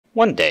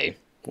One day,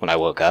 when I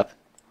woke up,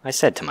 I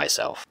said to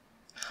myself,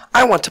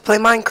 I want to play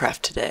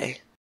Minecraft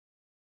today.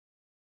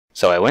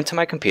 So I went to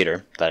my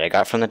computer that I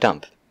got from the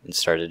dump and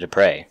started to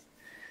pray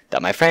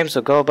that my frames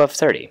will go above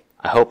 30,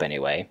 I hope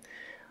anyway.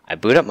 I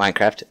boot up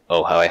Minecraft,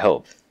 oh how I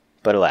hope,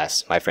 but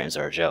alas, my frames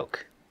are a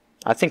joke.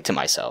 I think to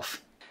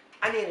myself,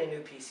 I need a new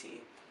PC.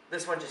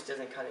 This one just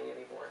isn't cutting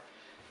anymore.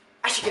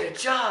 I should get a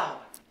job.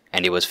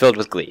 And he was filled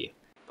with glee.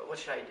 But what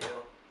should I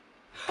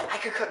do? I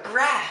could cut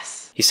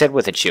grass. He said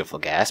with a cheerful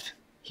gasp.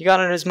 He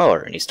got on his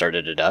mower and he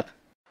started it up.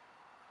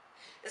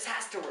 This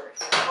has to work.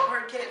 How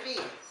hard can it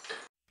be?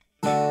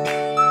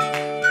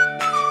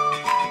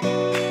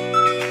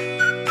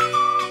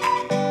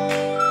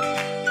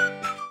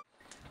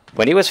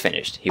 When he was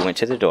finished, he went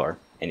to the door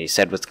and he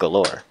said with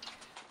galore,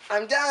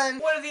 I'm done.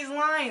 What are these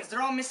lines?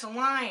 They're all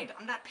misaligned.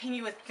 I'm not paying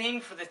you a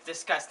thing for this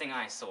disgusting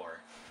eyesore.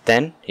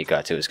 Then he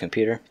got to his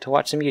computer to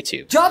watch some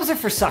YouTube. Jobs are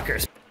for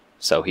suckers.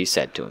 So he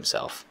said to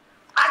himself,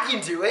 I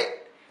can do it.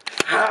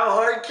 How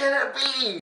hard can it be?